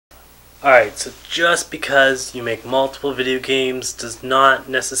Alright, so just because you make multiple video games does not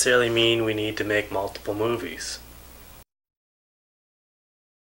necessarily mean we need to make multiple movies.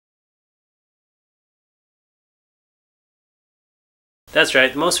 That's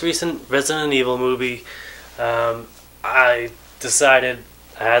right, the most recent Resident Evil movie, I decided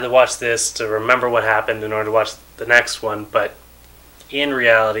I had to watch this to remember what happened in order to watch the next one, but in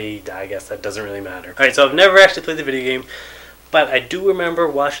reality, I guess that doesn't really matter. Alright, so I've never actually played the video game, but I do remember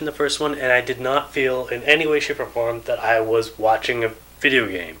watching the first one, and I did not feel in any way, shape, or form that I was watching a video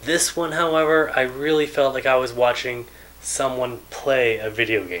game. This one, however, I really felt like I was watching someone play a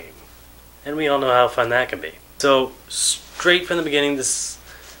video game. And we all know how fun that can be. So, straight from the beginning, this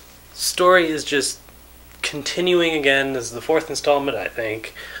story is just continuing again. This is the fourth installment, I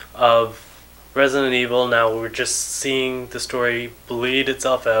think, of Resident Evil. Now we're just seeing the story bleed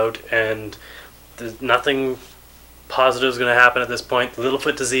itself out, and there's nothing positive is going to happen at this point. The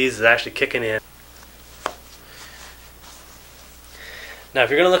Littlefoot disease is actually kicking in. Now, if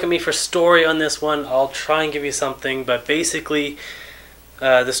you're going to look at me for story on this one, I'll try and give you something, but basically,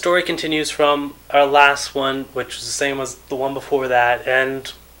 the story continues from our last one, which was the same as the one before that,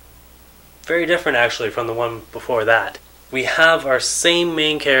 and very different actually from the one before that. We have our same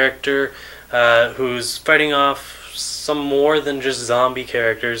main character who's fighting off some more than just zombie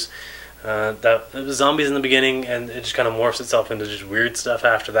characters. That it was zombies in the beginning, and it just kind of morphs itself into just weird stuff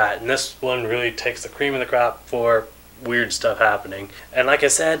after that. And this one really takes the cream of the crop for weird stuff happening. And like I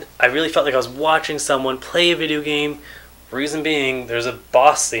said, I really felt like I was watching someone play a video game. Reason being, there's a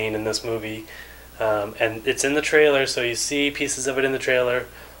boss scene in this movie, and it's in the trailer, so you see pieces of it in the trailer,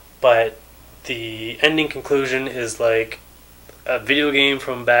 but the ending conclusion is like a video game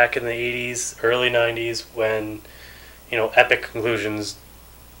from back in the 80s, early 90s, when, you know, epic conclusions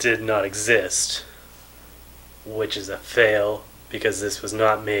did not exist, which is a fail because this was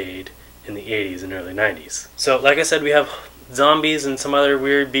not made in the 80s and early 90s. So like I said, we have zombies and some other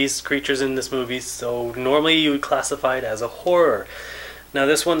weird beast creatures in this movie, so normally you would classify it as a horror. Now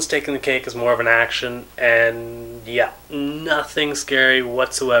this one's taking the cake as more of an action, and yeah, nothing scary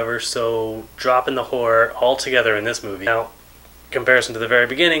whatsoever, so dropping the horror altogether in this movie. Now, in comparison to the very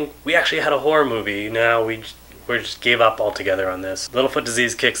beginning, we actually had a horror movie. Now we just gave up altogether on this. Littlefoot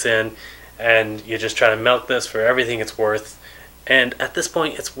disease kicks in, and you just try to milk this for everything it's worth, and at this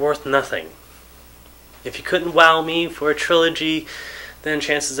point it's worth nothing. If you couldn't wow me for a trilogy, then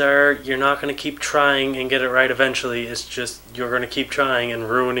chances are you're not going to keep trying and get it right eventually. It's just you're going to keep trying and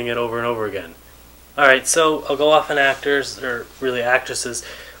ruining it over and over again. Alright, so I'll go off on actors, or really actresses.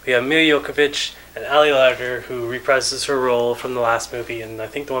 We have Milla Jovovich and Ali Larter, who reprises her role from the last movie, and I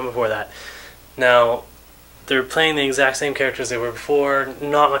think the one before that. Now, they're playing the exact same characters they were before.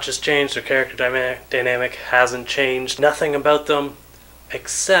 Not much has changed. Their character dynamic hasn't changed. Nothing about them,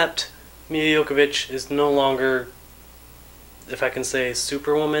 except Milla Jovovich is no longer, if I can say,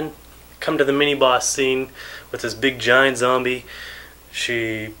 Superwoman. Come to the mini-boss scene with this big giant zombie.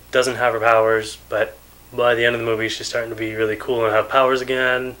 She doesn't have her powers, but by the end of the movie she's starting to be really cool and have powers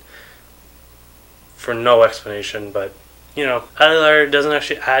again. For no explanation, but, you know, Ali Larter doesn't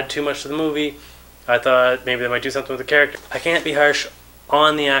actually add too much to the movie. I thought maybe they might do something with the character. I can't be harsh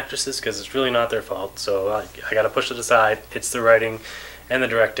on the actresses because it's really not their fault, so I gotta push it aside. It's the writing and the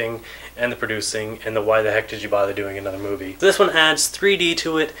directing and the producing and the why the heck did you bother doing another movie. So this one adds 3D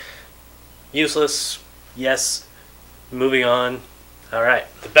to it. Useless, yes. Moving on. Alright,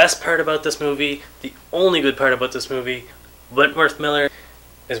 the best part about this movie, the only good part about this movie, Wentworth Miller,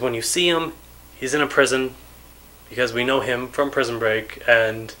 is when you see him, he's in a prison, because we know him from Prison Break,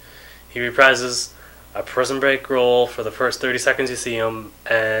 and he reprises a Prison Break role for the first 30 seconds you see him,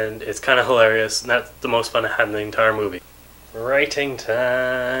 and it's kind of hilarious, and that's the most fun I had in the entire movie. Rating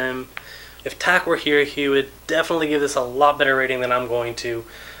time. If Tak were here, he would definitely give this a lot better rating than I'm going to,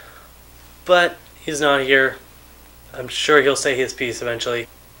 but he's not here. I'm sure he'll say his piece eventually. I'm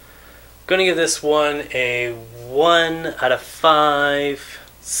going to give this one a 1 out of 5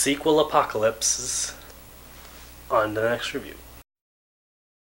 sequel apocalypses. On to the next review.